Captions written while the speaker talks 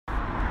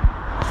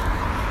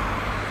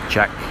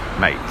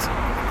checkmate.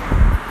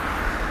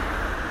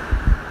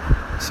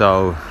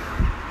 So,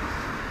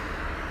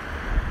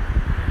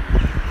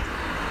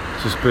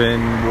 just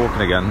been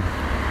walking again,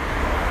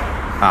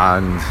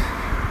 and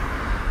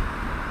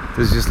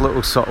there's just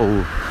little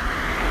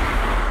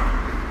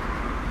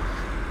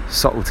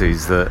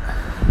subtleties that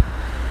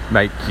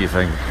make you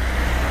think.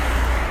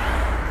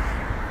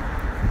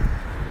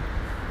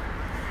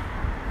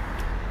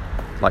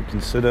 Like,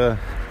 consider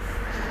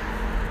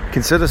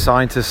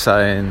scientists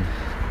saying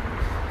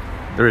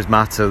there is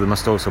matter, there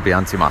must also be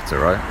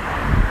antimatter, right?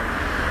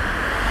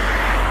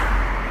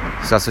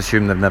 So let's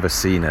assume they've never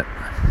seen it,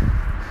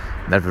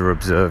 never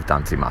observed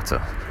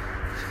antimatter,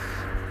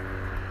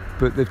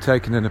 but they've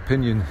taken an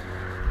opinion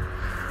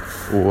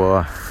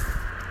or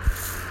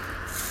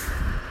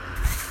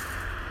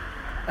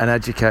an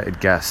educated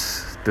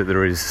guess that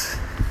there is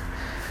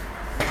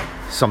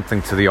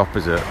something to the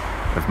opposite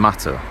of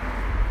matter,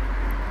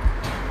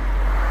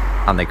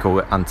 and they call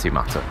it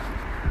antimatter,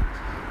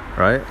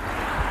 right?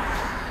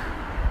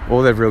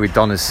 All they've really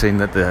done is seen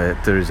that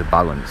there is a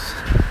balance,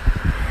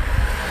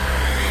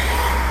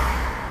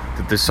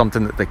 that there's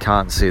something that they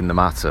can't see in the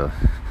matter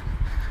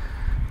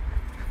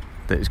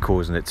that is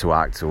causing it to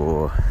act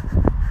or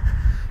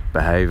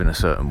behave in a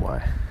certain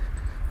way.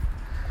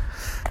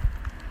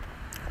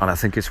 And I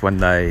think it's when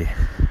in the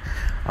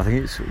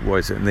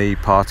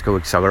particle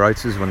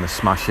accelerators, when they're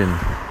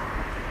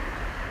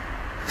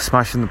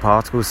smashing the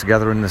particles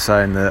together, and they're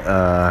saying that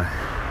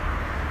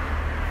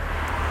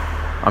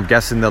I'm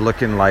guessing they're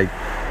looking like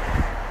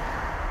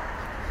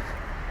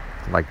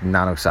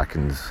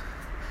nanoseconds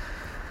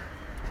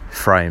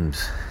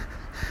frames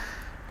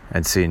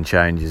and seeing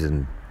changes,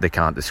 and they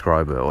can't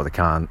describe it, or they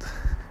can't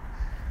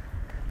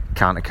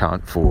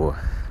account for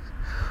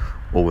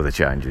all of the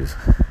changes.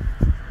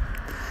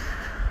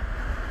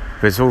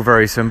 But it's all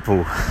very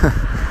simple.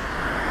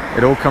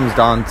 It all comes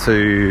down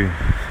to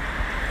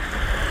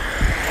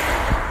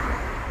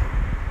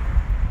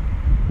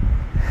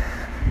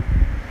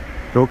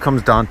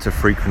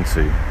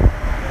frequency.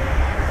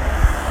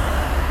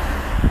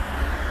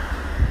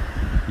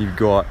 You've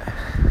got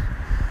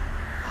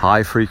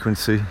high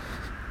frequency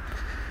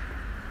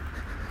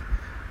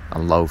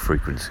and low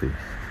frequency.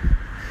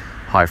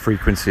 High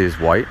frequency is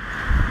white,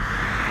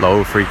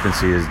 low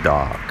frequency is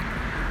dark,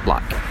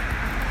 black.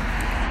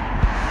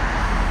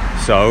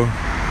 So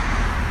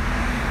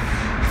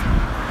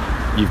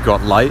you've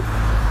got light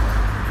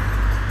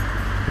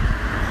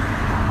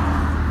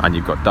and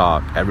you've got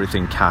dark.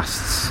 Everything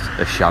casts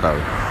a shadow.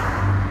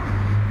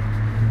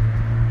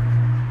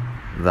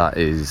 That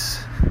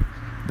is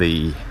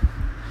the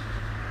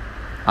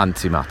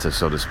antimatter,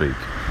 so to speak.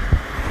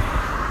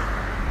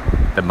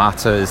 The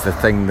matter is the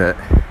thing that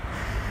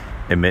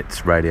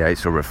emits,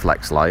 radiates, or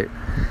reflects light.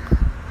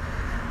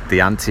 The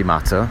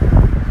antimatter,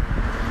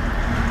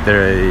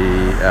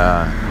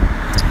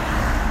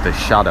 the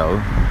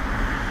shadow,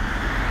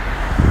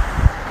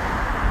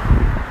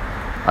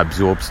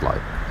 absorbs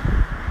light.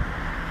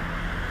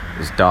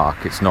 It's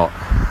dark, it's not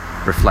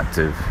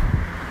reflective,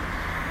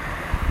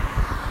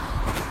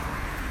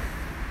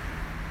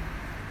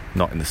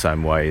 not in the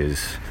same way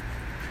as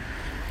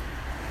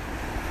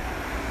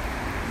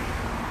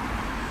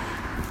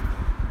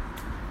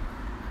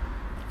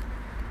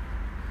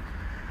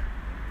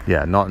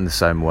not in the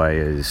same way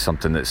as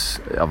something that's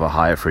of a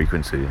higher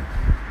frequency.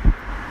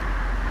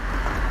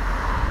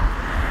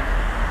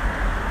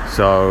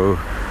 So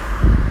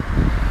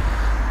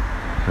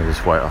let me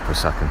just wait up a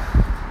second.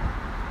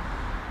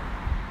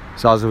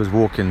 So as I was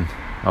walking,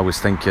 I was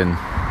thinking,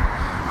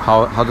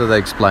 how do they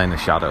explain a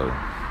shadow?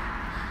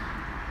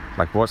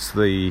 Like, what's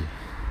the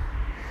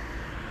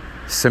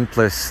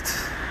simplest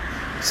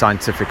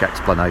scientific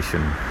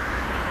explanation?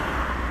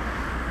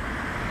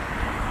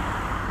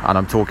 And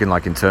I'm talking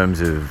like in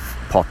terms of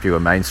popular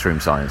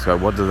mainstream science.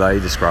 Like, what do they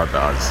describe it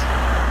as?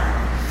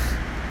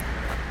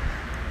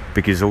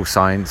 Because all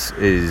science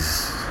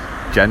is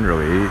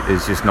generally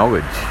just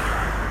knowledge.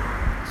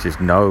 It's just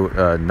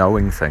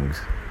knowing things.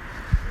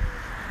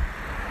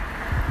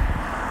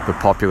 But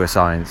popular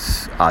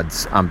science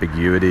adds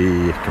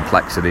ambiguity,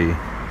 complexity.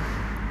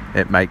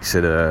 It makes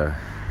it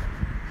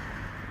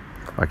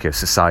like a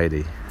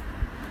society.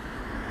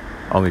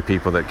 Only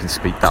people that can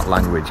speak that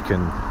language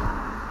can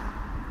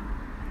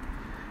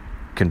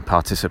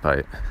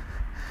participate.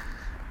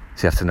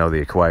 So you have to know the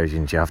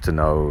equations, you have to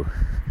know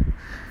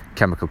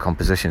chemical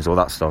compositions, all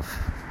that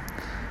stuff.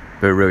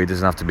 But it really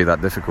doesn't have to be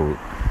that difficult.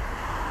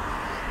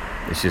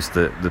 It's just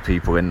that the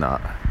people in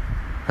that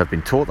have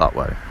been taught that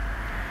way.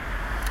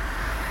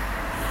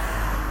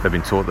 They've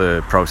been taught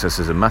the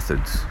processes and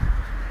methods.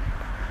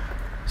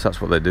 So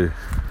that's what they do.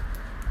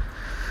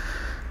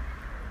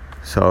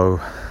 So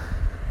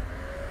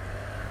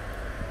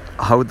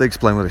how would they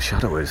explain what a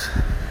shadow is?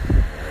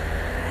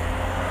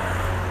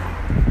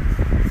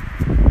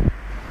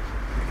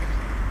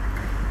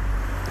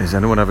 Has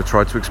anyone ever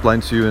tried to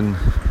explain to you in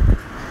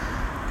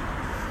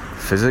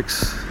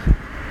physics?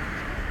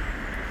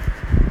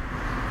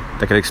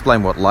 They can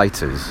explain what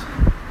light is.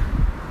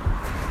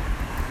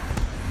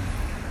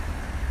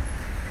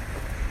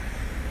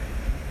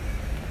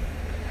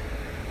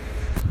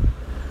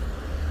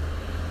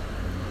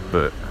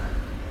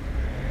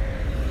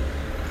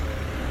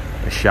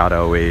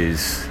 shadow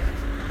is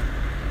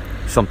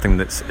something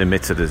that's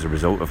emitted as a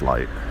result of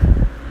light.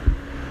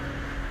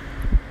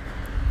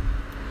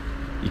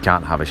 You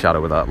can't have a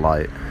shadow without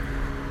light,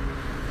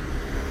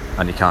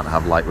 and you can't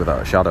have light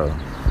without a shadow.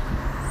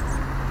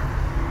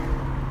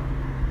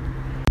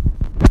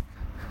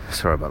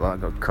 Sorry about that, I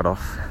got cut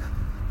off.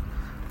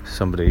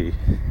 Somebody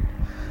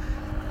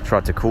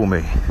tried to call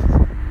me.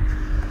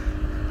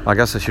 I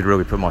guess I should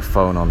really put my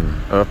phone on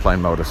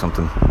airplane mode or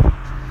something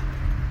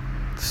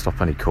to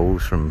stop any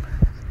calls from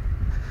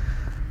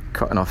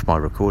cutting off my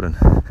recording.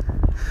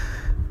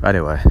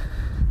 Anyway,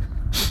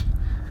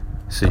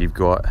 so you've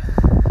got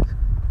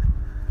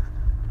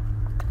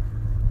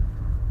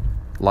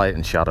light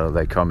and shadow,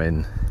 they come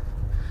in,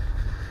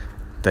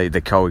 they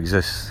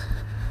coexist.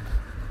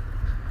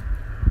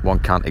 One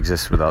can't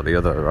exist without the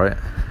other, right?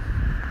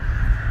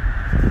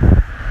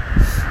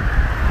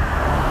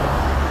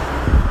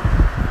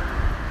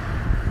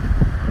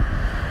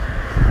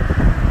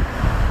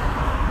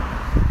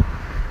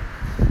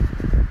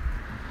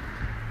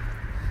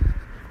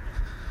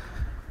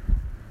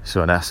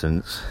 So in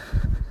essence,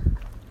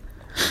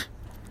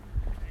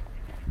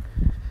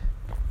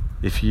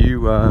 if you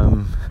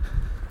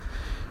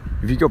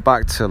go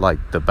back to like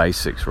the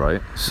basics,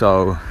 right?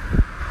 So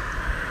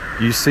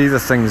you see the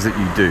things that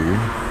you do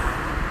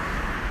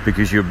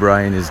because your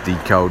brain is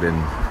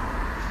decoding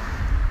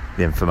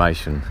the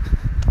information.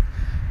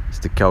 It's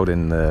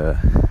decoding the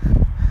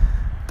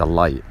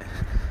light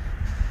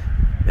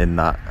in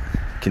that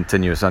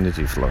continuous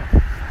energy flow.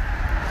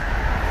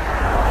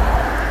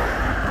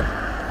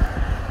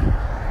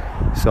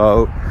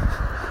 So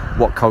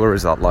what color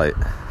is that light?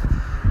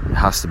 It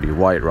has to be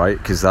white, right?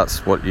 Because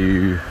that's what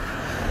you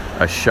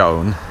are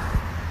shown,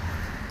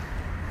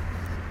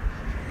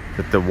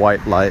 that the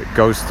white light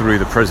goes through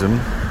the prism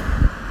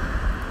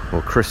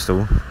or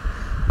crystal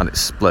and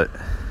it's split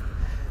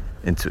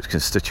into its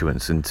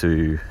constituents,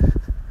 into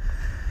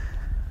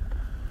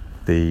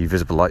the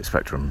visible light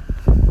spectrum.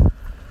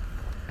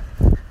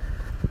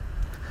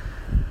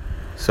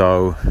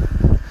 So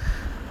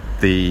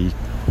the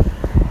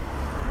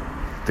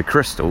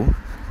crystal,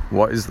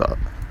 what is that?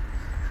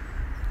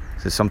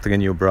 Is it something in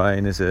your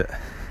brain? Is it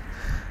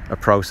a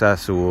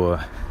process,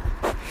 or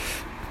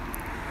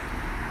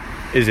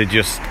is it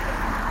just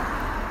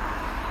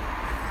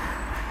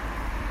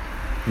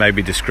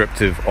maybe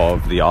descriptive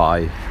of the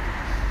eye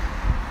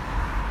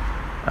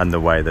and the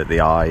way that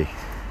the eye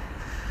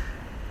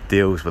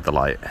deals with the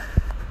light,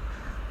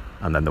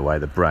 and then the way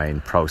the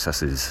brain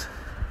processes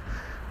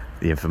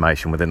the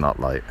information within that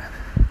light?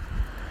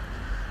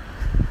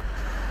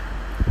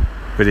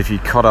 But if you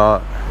cut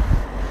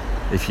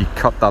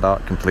that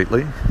out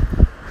completely,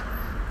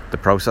 the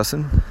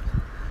processing,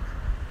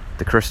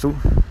 the crystal,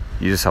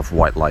 you just have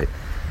white light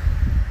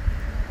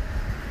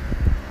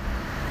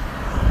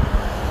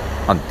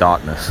and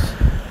darkness,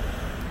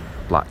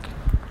 black,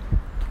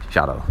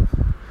 shadow.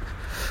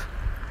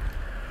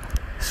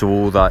 So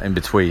all that in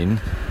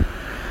between,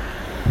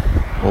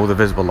 all the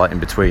visible light in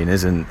between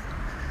isn't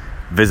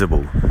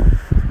visible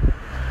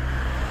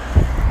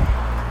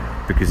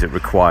because it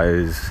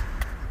requires...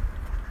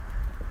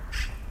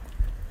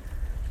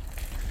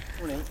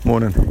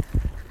 Morning.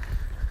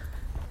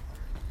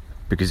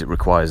 Because it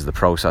requires the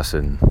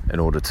processing in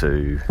order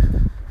to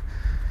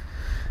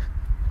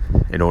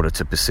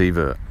perceive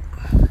it.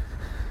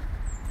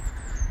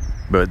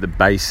 But at the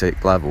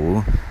basic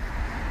level,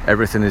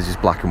 everything is just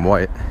black and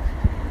white.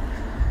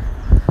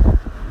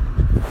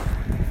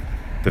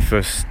 The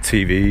first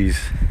TVs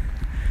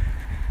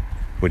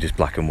were just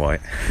black and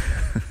white.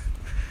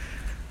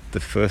 The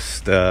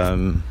first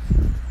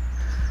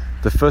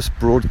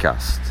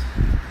broadcast,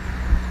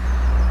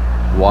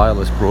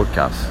 wireless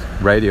broadcast,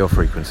 radio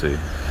frequency.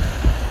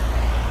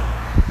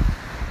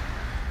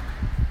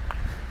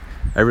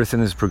 Everything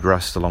has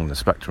progressed along the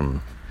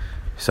spectrum.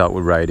 You start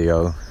with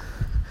radio,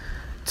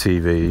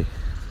 TV,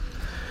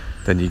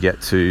 then you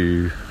get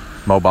to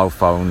mobile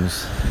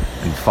phones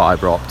and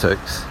fibre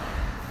optics,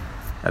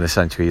 and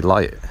essentially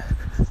light.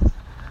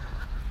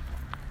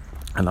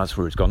 And that's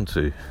where it's gone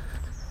to.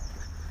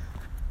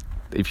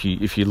 If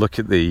you look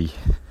at the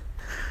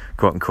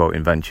quote unquote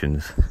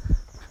inventions,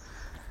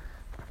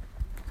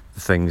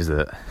 the things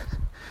that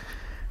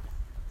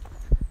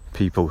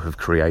people have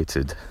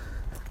created,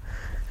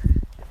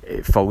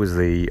 it follows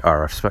the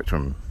RF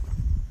spectrum.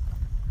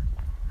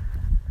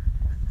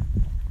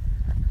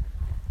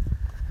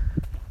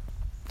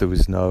 There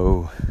was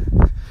no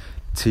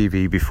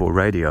TV before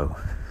radio.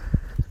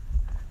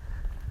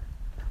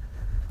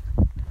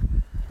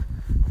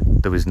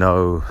 There was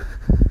no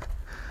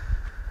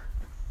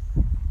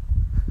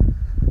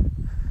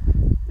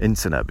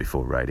internet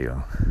before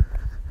radio.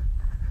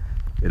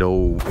 It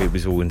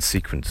was all in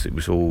sequence. It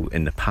was all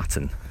in the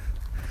pattern.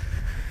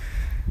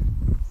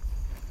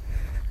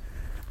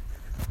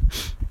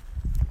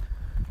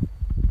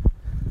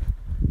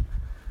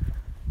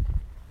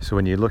 So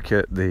when you look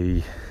at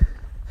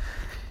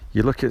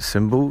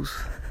symbols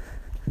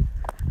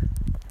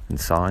and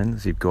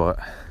signs, you've got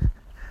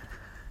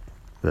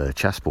the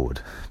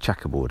checkerboard.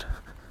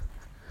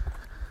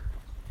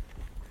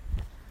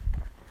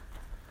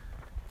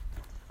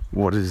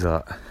 what is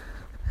that?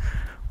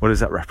 What does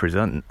that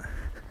represent?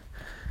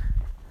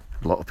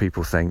 A lot of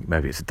people think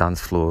maybe it's a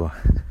dance floor,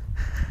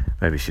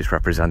 maybe it's just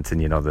representing,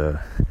 you know, the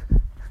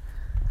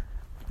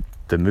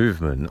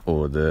movement,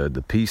 or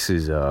the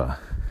pieces are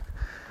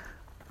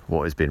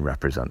what is being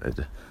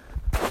represented,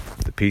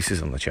 the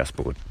pieces on the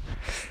chessboard.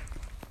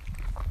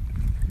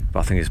 But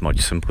I think it's much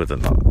simpler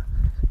than that.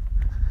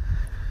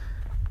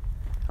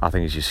 I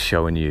think it's just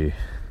showing you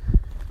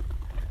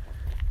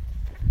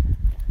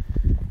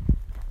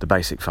the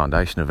basic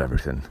foundation of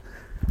everything,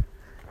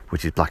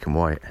 which is black and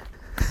white.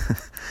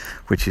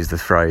 Which is the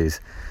phrase,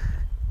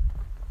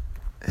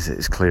 is it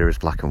as clear as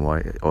black and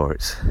white, or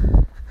it's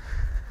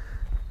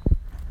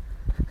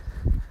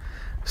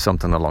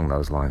something along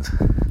those lines.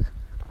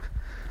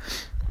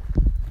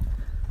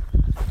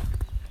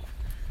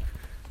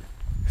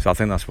 So I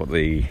think that's what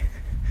the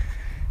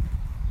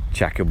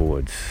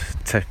checkerboards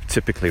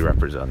typically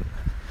represent.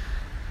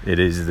 It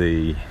is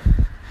the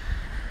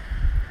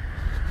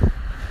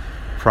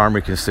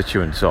primary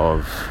constituents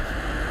of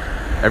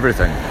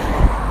everything,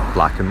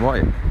 black and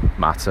white,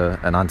 matter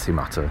and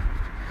antimatter,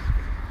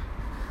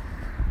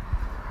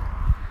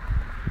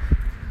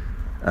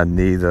 and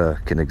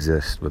neither can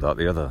exist without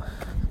the other.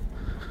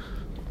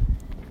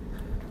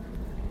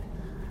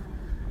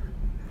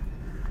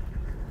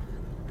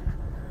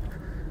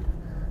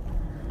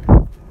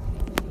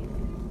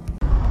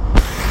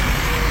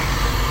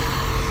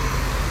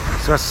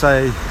 So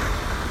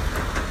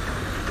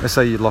let's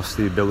say you lost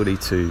the ability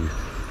to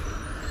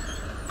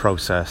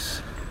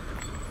process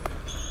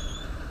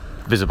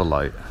visible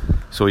light,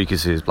 so all you can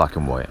see is black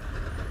and white.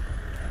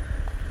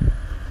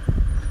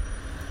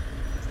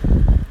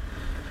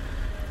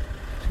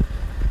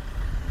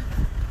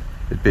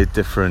 It'd be a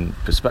different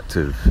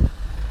perspective.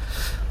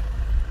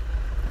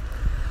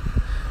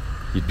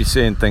 You'd be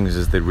seeing things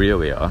as they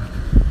really are,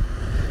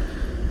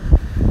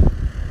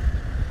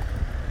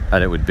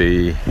 and it would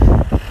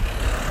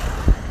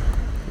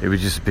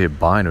just be a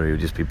binary. It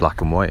would just be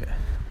black and white.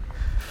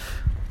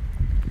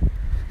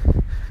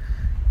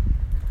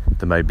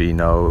 There may be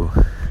no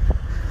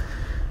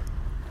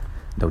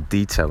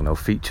detail, no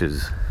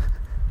features.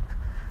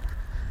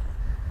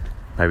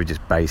 Maybe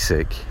just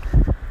basic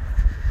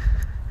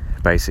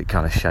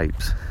kind of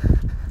shapes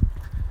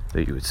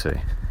that you would see.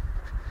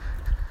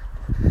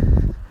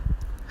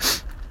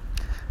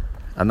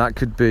 And that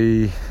could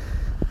be,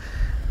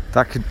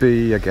 I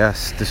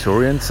guess,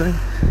 disorienting.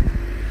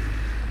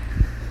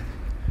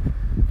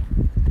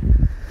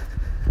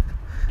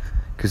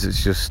 Because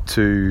it's just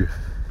two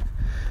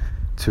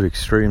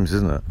extremes,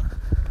 isn't it?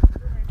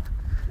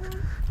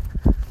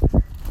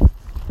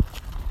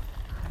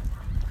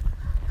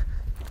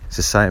 It's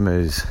the same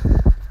as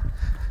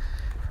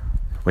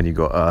when you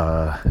got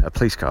a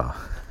police car.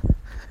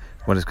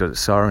 When it's got its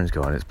sirens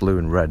going, it's blue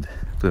and red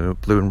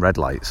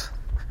lights.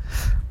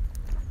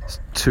 It's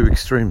two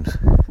extremes.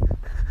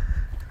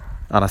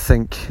 And I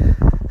think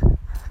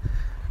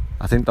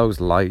those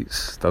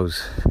lights,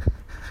 those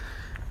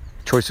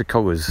choice of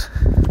colours,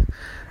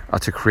 are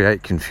to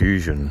create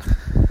confusion.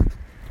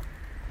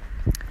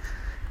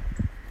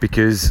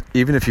 Because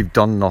even if you've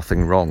done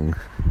nothing wrong,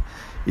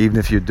 even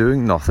if you're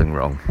doing nothing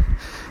wrong,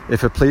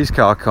 if a police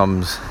car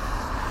comes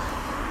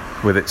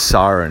with its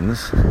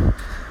sirens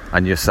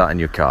and you're sat in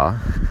your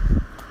car,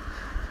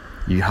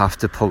 you have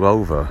to pull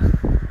over.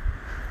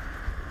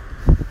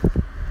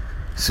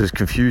 So there's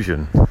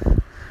confusion.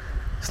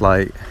 It's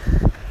like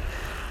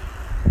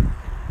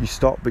you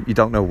stop but you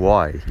don't know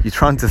why. You're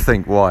trying to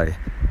think why,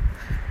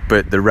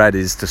 but the red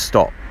is to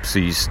stop, so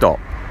you stop,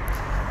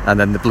 and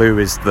then the blue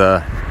is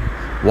the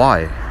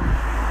why.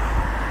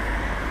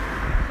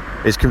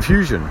 It's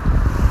confusion.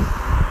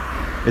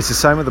 It's the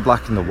same with the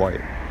black and the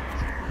white.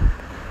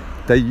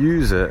 They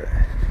use it,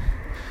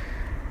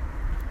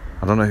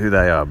 I don't know who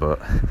they are, but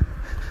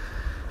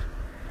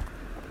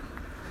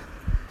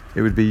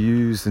it would be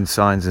used in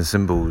signs and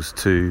symbols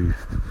to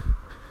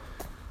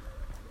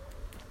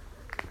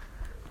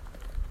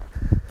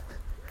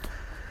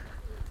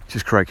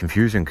just create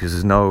confusion, because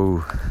there's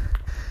no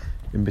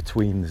in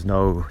between, there's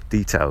no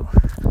detail.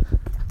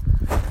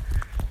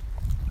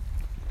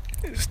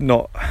 It's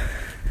not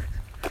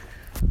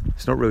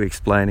really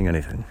explaining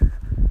anything.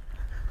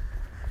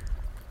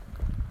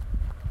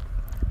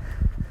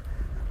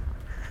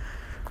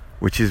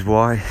 Which is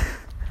why,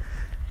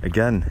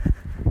 again,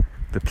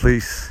 the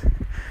police,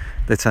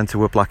 they tend to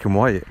wear black and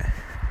white.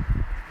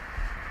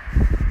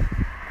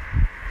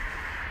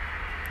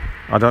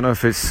 I don't know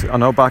if it's, I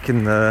know back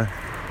in the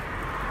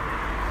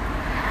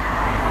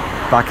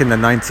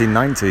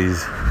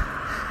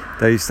 1990s,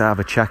 they used to have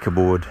a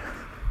checkerboard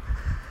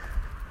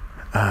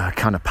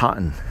kind of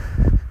pattern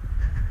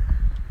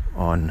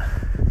on,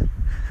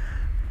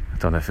 I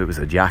don't know if it was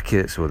the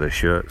jackets or the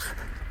shirts,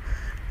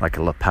 like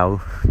a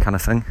lapel kind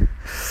of thing.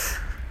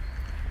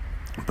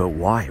 But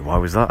why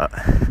was that?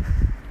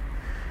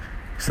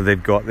 So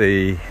they've got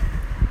the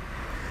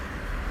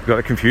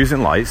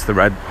confusing lights, the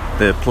red,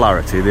 the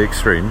polarity, the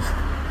extremes,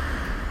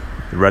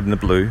 the red and the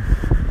blue,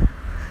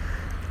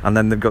 and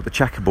then they've got the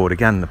checkerboard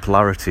again, the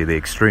polarity, the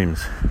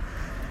extremes.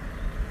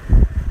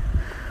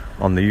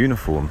 on the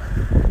uniform.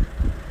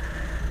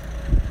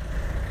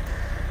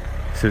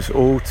 So it's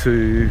all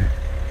to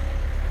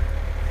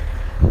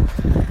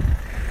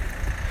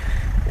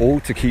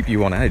keep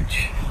you on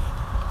edge.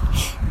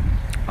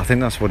 I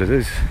think that's what it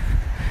is.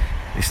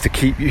 It's to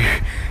keep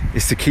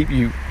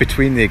you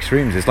between the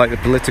extremes. It's like the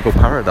political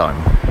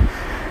paradigm.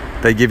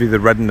 They give you the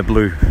red and the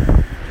blue.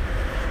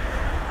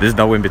 There's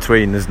no in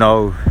between. It's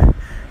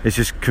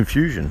just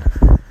confusion.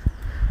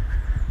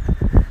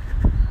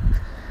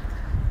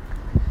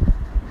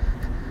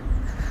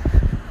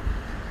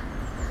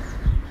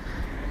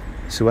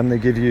 So when they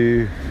give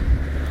you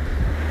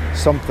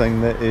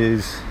something that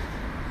is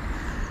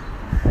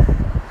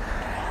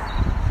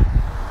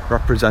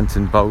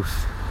representing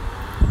both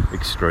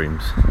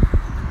extremes,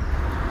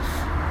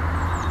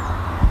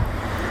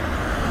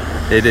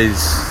 it is,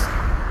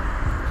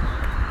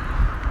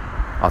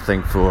 I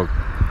think, for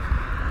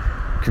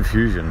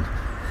confusion.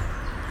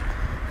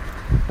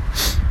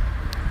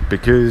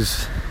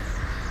 Because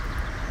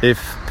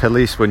if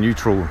police were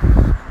neutral,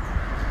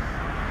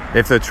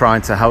 if they're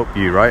trying to help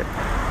you, right?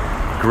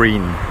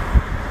 Green.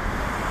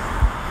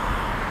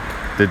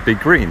 They'd be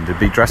green. They'd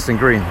be dressed in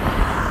green.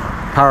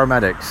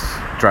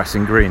 Paramedics dress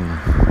in green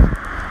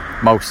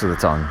most of the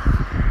time.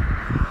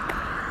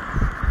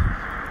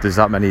 There's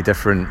that many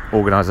different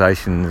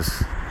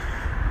organisations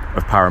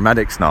of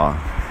paramedics now.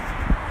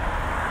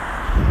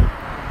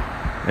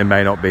 It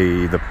may not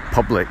be the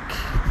public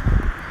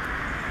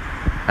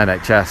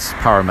NHS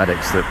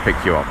paramedics that pick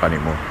you up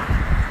anymore.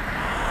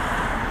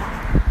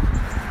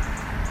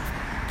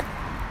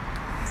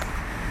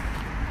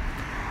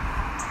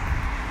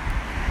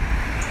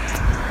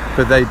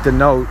 But they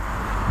denote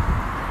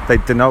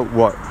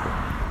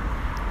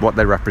what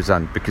they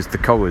represent, because the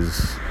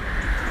colours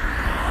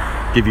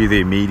give you the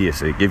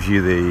immediacy, gives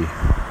you the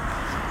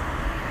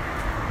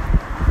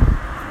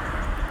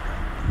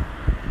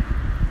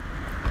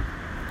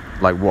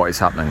like what is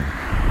happening.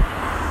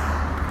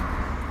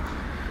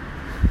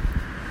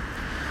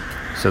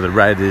 So the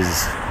red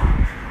is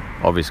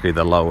obviously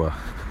the lower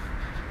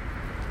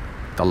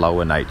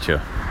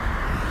nature.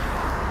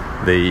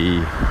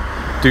 The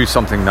do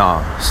something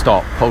now,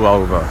 stop, pull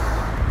over.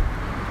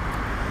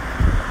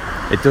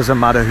 It doesn't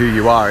matter who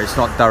you are. It's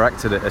not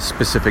directed at a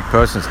specific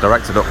person. It's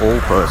directed at all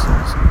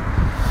persons.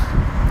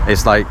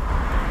 It's like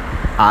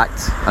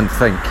act and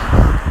think,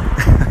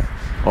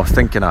 or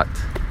think and act.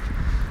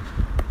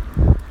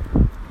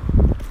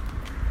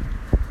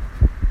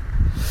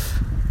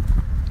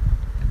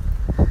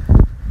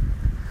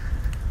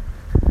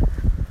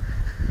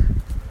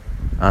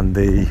 And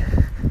the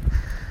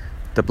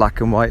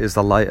black and white is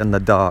the light and the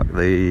dark,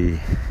 the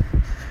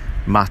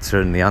matter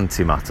and the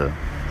antimatter.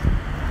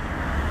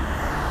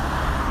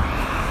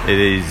 It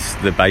is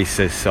the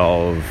basis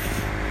of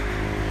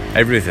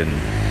everything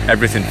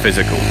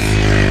physical.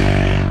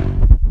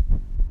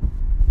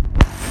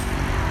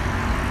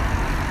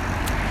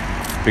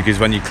 Because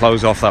when you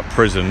close off that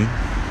prism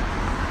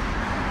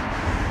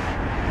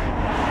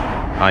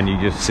and you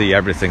just see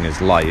everything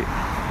as light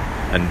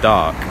and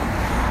dark,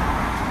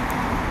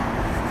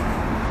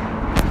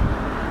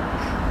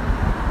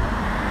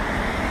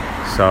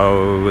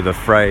 so the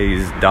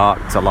phrase dark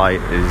to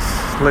light is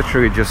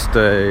literally just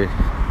a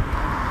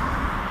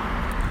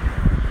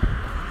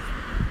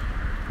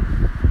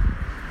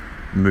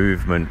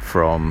movement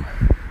from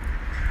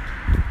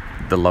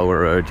the lower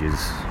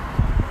urges,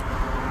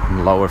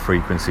 from lower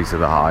frequency to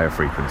the higher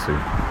frequency.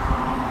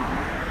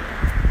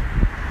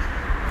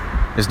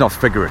 It's not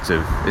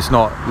figurative, it's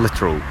not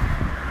literal.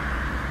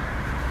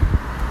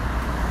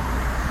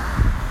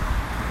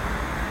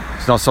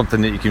 It's not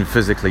something that you can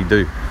physically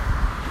do.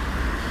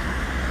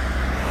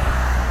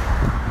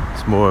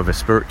 It's more of a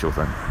spiritual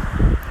thing.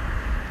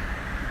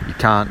 You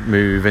can't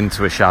move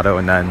into a shadow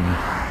and then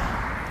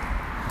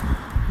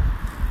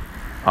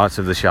out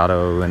of the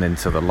shadow and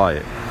into the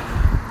light,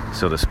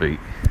 so to speak,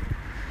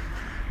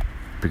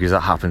 because that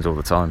happens all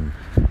the time.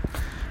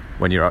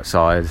 When you're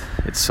outside,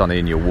 it's sunny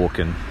and you're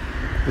walking,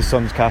 the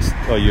sun's cast,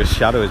 or your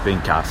shadow is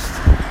being cast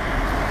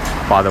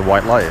by the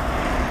white light.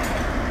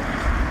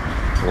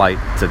 Light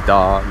to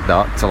dark,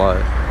 dark to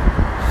light.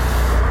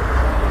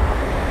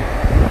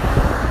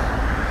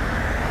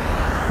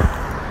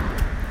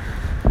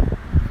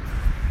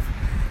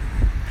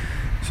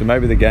 So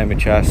maybe the game of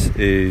chess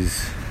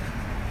is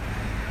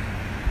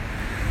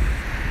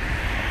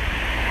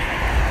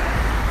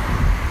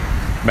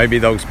maybe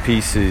those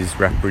pieces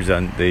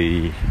represent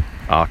the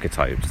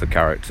archetypes, the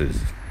characters.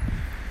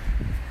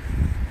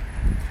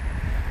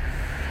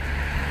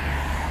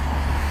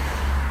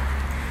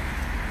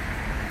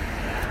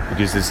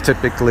 Because it's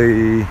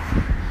typically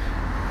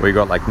where you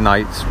got like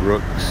knights,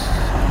 rooks,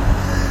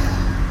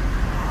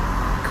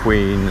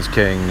 queens,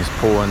 kings,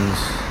 pawns.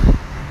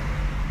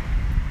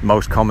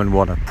 Most common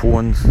one are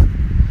pawns.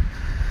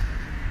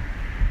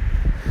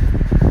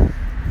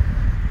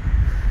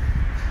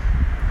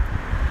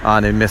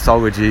 And in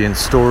mythology and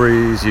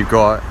stories, you've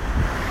got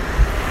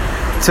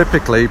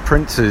typically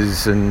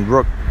princes and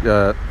rook.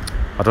 I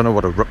don't know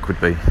what a rook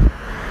would be.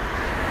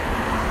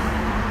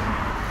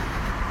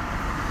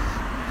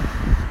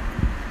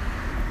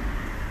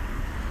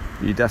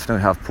 You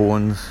definitely have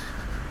pawns,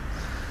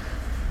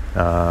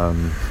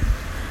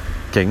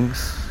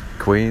 kings,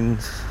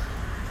 queens,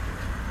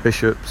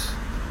 bishops.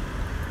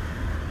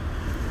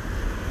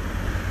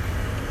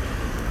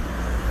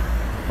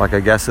 Like, I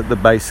guess at the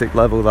basic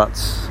level,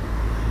 that's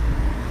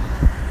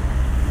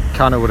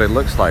kind of what it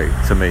looks like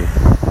to me.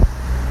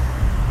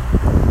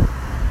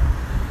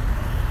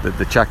 That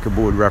the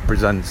checkerboard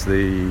represents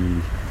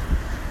the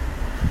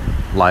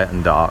light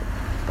and dark.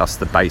 That's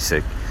the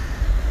basic.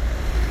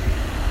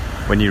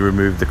 When you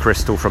remove the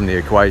crystal from the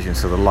equation,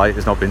 so the light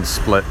has not been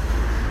split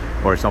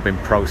or it's not been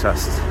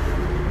processed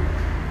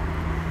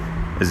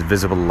as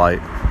visible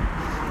light,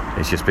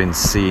 it's just been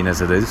seen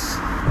as it is,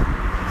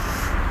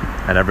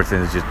 and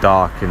everything is just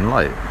dark and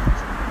light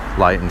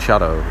and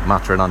shadow,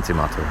 matter and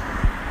antimatter.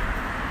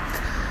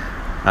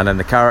 And then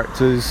the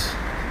characters,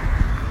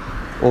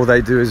 all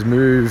they do is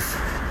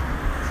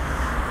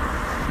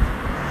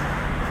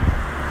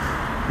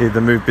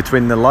either move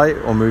between the light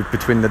or move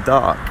between the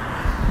dark.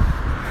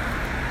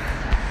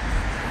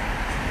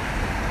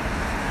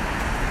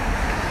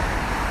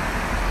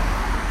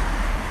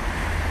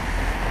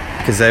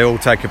 Because they all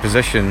take a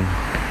position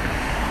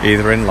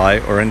either in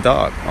light or in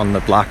dark on the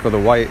black or the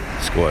white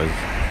squares.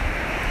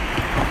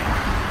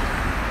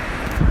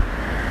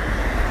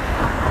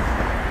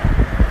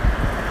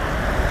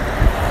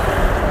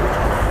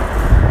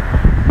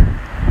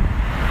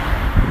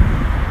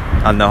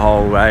 And the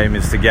whole aim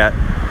is to get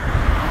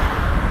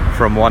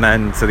from one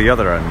end to the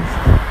other end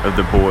of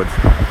the board.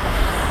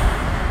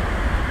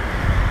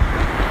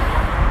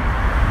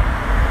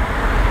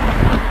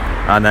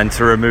 And then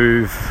to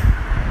remove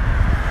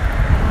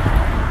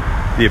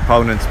the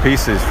opponent's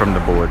pieces from the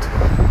board.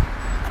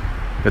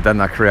 But then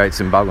that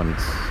creates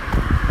imbalance.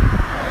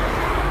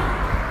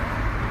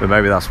 But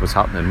maybe that's what's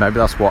happening. Maybe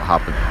that's what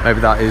happened. Maybe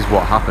that is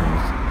what happened.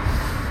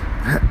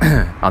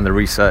 And the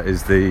reset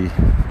is the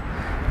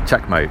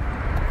checkmate.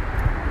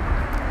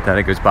 Then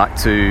it goes back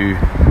to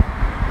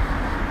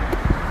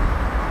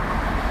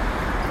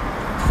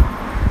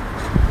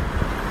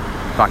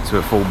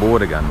a full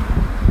board again.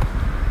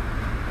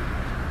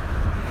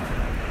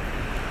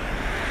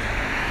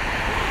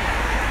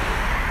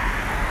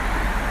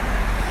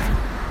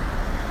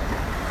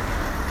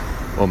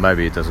 Or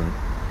maybe it doesn't.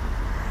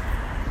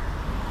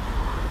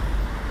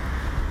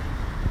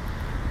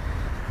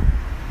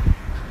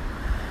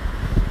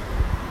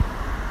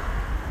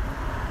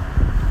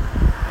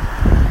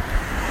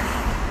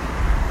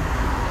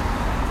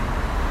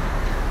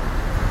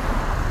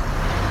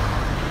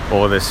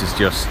 Or this is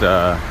just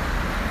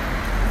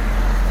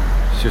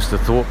it's just a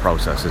thought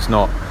process. It's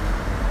not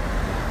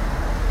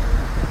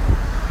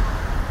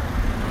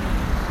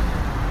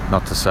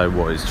to say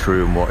what is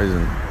true and what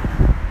isn't.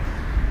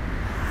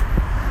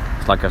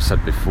 It's like I've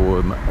said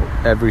before,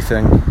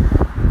 everything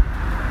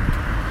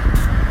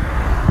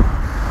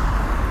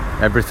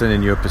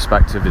in your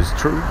perspective is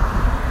true,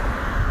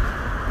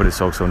 but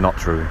it's also not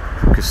true,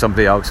 because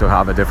somebody else will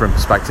have a different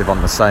perspective on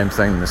the same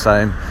thing.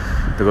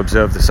 They'll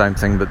observe the same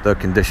thing, but their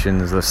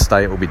conditions, their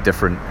state will be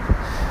different.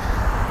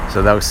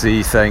 So they'll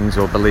see things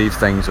or believe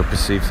things or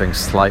perceive things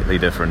slightly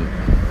different.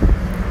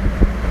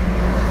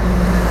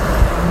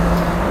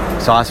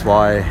 So that's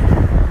why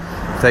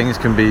things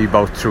can be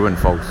both true and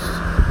false.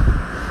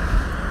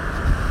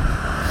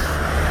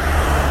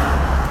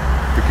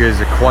 Because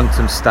a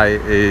quantum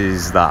state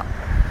is that.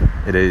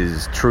 It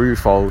is true,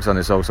 false, and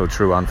it's also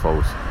true and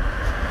false.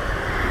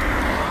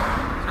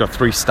 It's got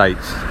three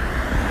states.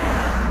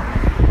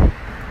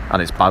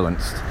 And it's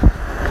balanced.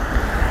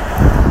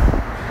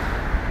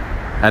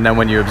 And then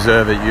when you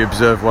observe it, you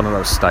observe one of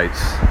those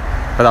states.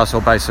 But that's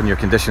all based on your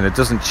condition. It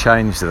doesn't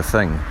change the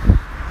thing.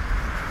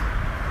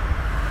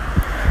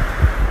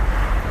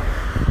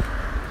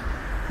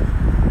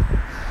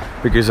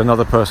 Because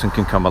another person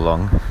can come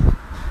along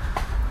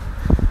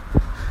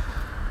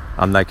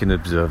and they can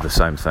observe the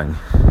same thing.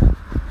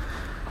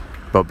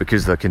 But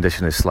because their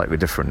condition is slightly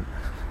different,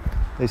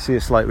 they see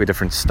a slightly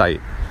different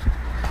state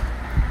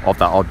of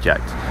that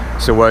object.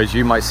 So whereas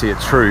you might see it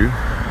true,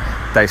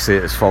 they see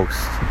it as false.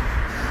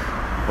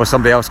 Or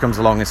somebody else comes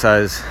along and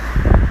says,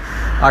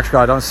 actually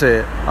I don't see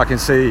it, I can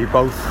see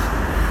both.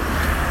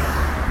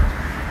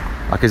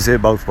 I can see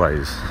it both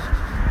ways.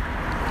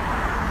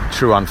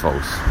 True and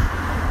false.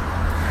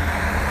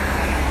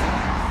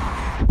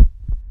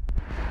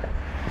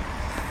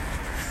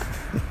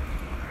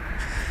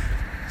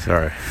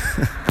 Sorry.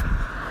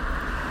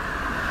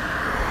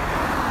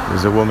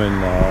 There's a woman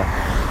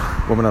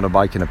on a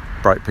bike in a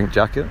bright pink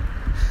jacket,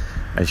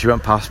 and she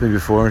went past me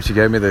before and she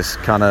gave me this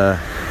she's kind of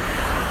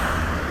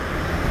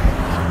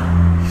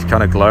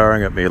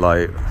glaring at me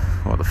like,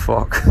 what the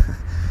fuck?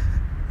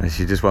 And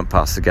she just went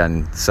past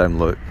again, same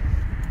look.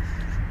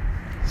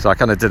 So I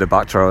kind of did a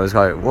backtrack. I was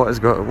like, what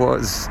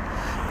is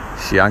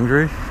she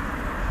angry?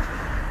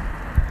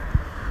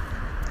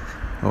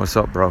 Oh, what's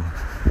up, bro?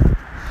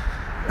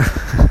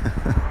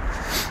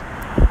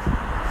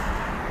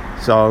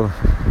 So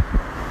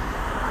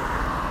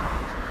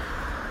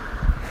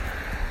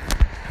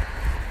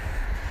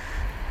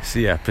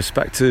yeah,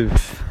 perspective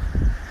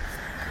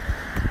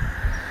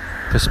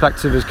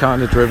Perspective is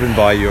kind of driven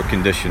by your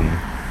condition,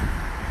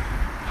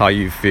 how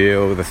you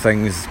feel, the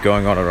things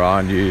going on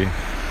around you,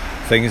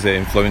 things that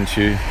influence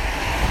you.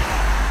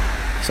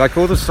 It's like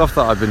all the stuff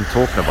that I've been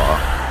talking about,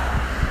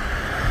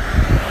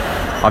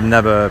 I've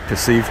never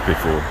perceived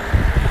before,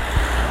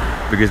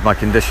 because my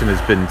condition has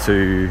been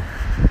too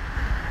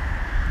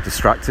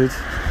distracted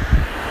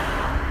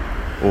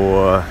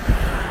or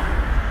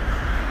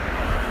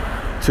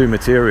too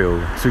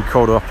material, too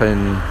caught up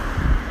in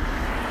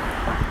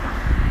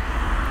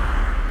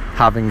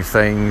having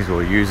things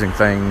or using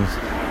things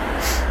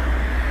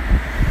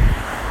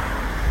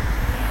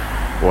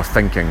or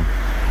thinking.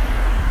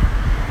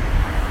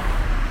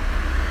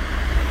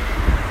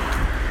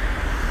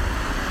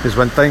 Because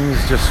when things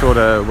just sort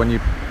of, when you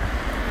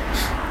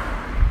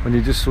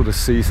just sort of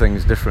see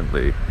things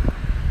differently,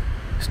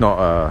 it's not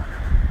a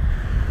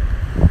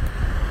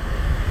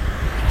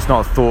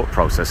thought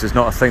process. It's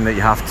not a thing that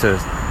you have to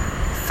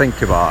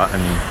think about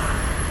and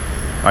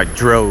like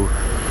drill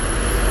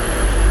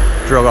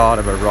out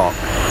of a rock.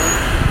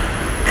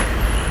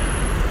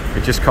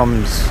 It just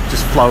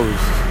flows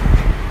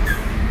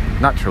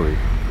naturally,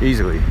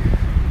 easily.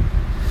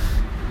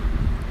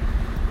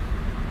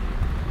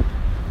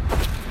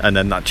 And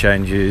then that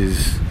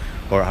changes,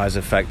 or it has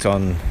effect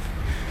on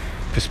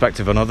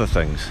perspective on other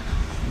things,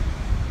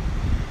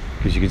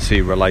 because you can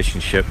see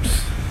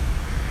relationships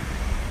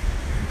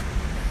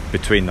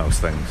between those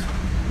things,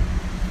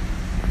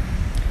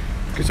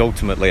 because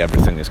ultimately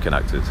everything is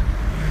connected.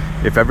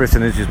 If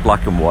everything is just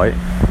black and white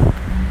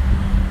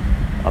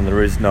and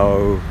there is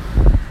no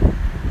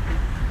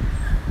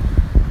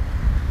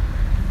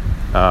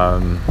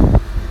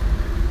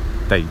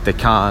they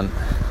can't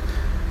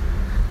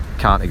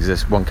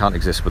exist, one can't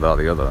exist without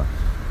the other.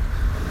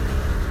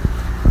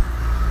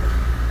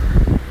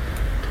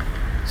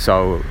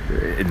 So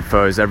it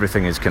infers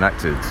everything is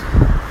connected.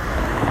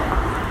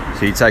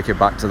 So you take it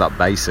back to that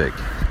basic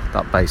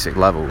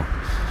level.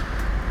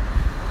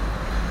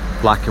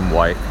 Black and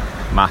white,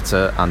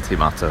 matter,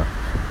 antimatter.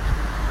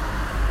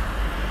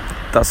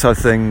 That's how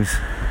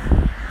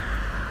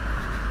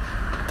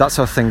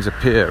things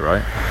appear,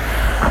 right?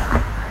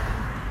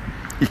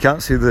 You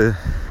can't see the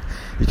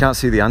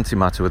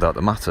antimatter without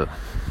the matter.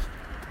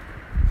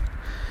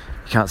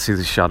 You can't see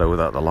the shadow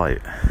without the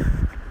light.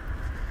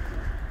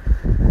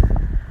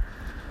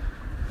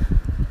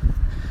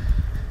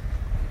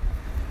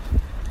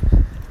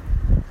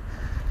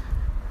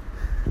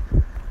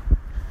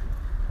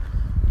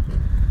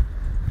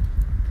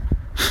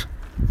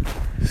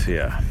 So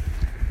yeah.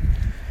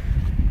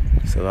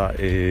 So that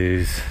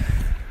is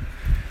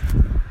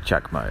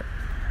checkmate.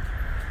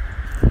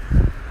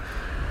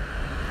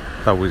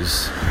 That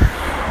was,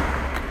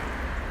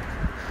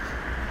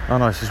 I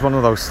don't know, it's just one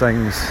of those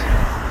things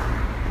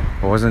I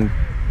wasn't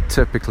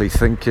typically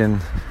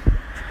thinking.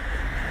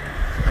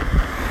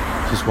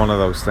 Just one of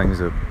those things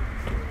that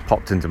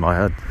popped into my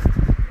head.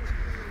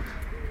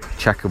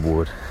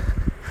 Checkerboard,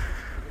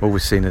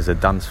 always seen as a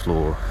dance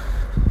floor.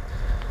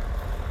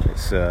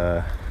 It's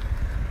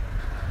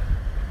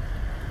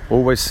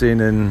always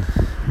seen in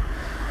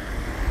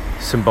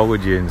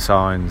symbology and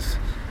signs,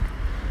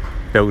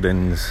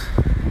 buildings.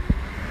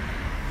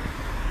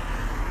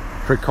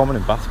 Pretty common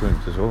in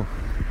bathrooms as well.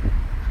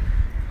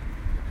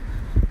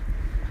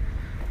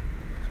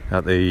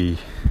 At the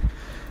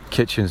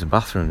kitchens and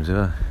bathrooms,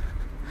 yeah.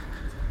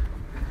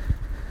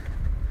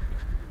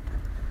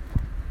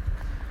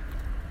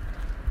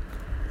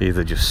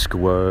 Either just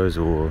squares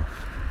or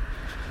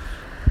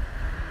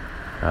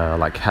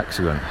like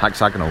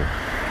hexagonal.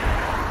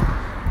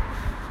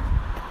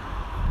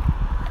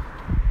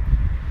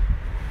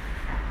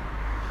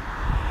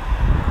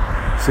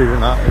 See,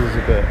 then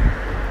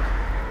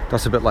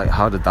that's a bit like,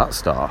 how did that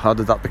start? How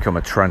did that become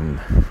a trend?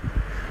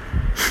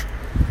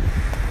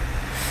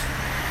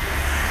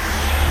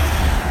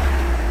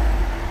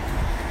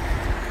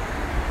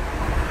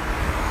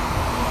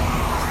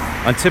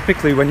 And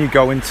typically when you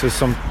go into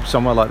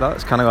somewhere like that,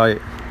 it's kind of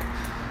like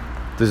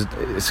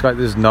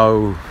there's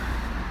no,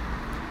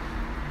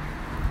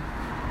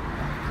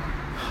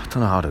 I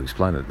don't know how to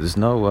explain it. There's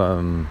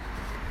no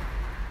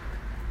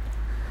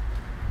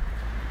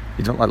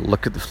you don't like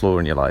look at the floor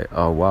and you're like,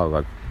 oh wow,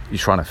 like you're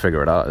trying to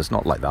figure it out. It's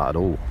not like that at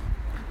all.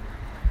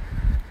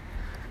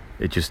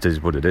 It just is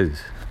what it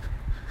is.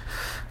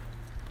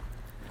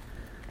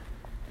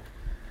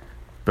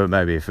 But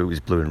maybe if it was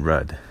blue and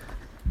red,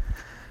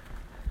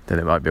 then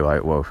it might be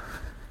like, well,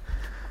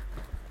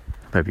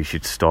 maybe you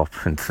should stop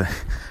and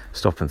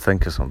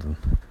think or something.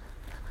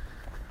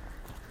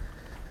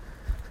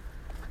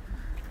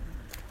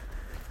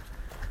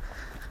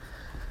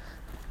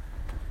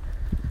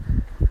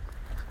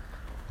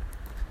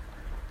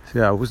 So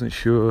yeah, I wasn't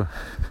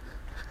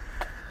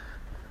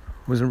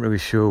really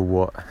sure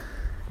what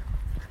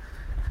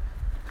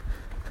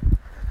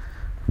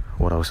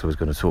else I was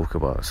going to talk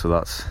about. So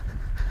that's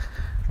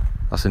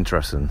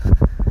interesting.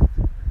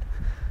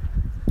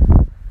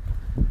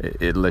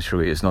 It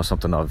literally is not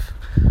something I've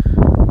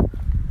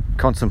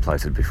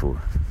contemplated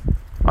before.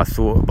 I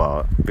thought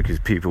about, because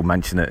people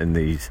mention it in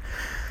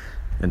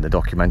in the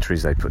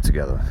documentaries they put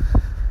together,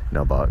 you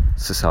know, about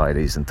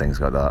societies and things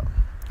like that.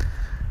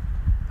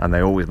 And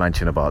they always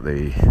mention about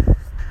the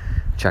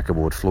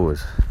checkerboard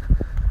floors.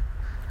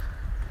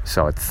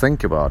 So I'd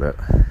think about it.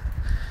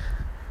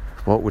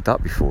 What would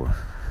that be for?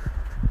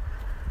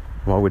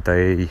 Why would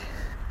they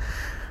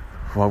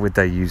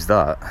use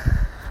that?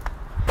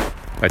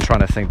 I'm trying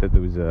to think that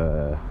there was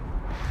a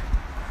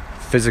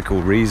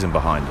physical reason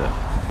behind it.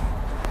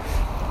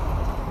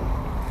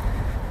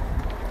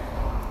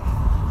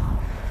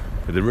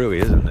 But there really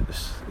isn't.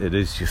 It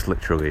is just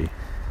literally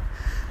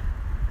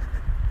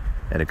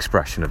an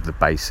expression of the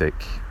basic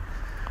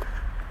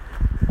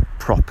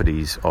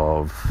properties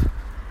of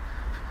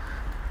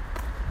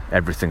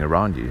everything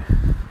around you.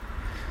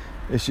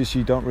 It's just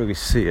you don't really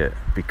see it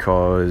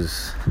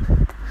because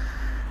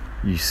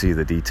you see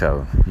the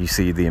detail, you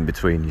see the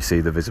in-between, you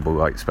see the visible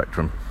light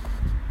spectrum.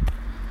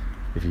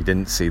 If you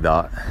didn't see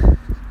that,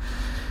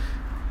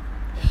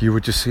 you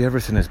would just see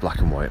everything as black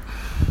and white.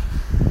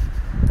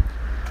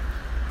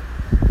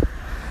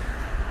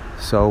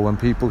 So when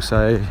people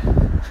say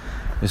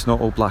it's not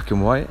all black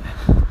and white,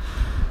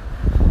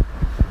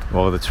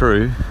 well, they're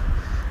true,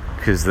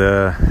 because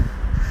they're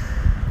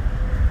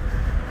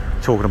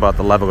talking about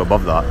the level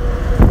above that,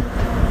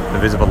 the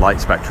visible light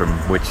spectrum,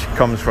 which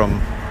comes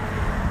from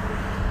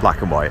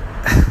black and white.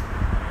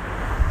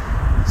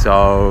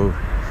 So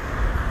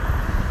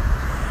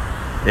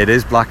it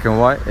is black and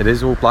white, it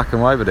is all black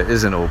and white, but it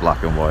isn't all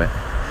black and white.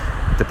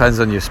 Depends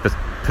on your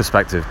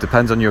perspective,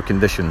 depends on your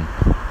condition.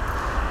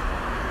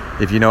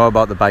 If you know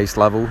about the base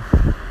level,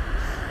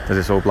 that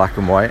it's all black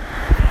and white,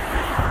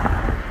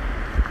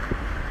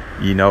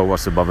 you know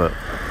what's above it.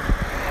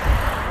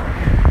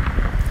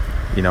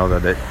 You know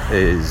that it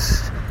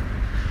is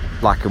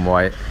black and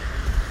white,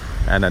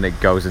 and then it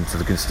goes into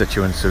the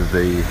constituents of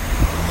the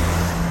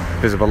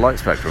visible light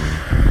spectrum.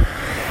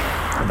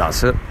 And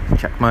that's it.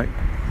 Checkmate.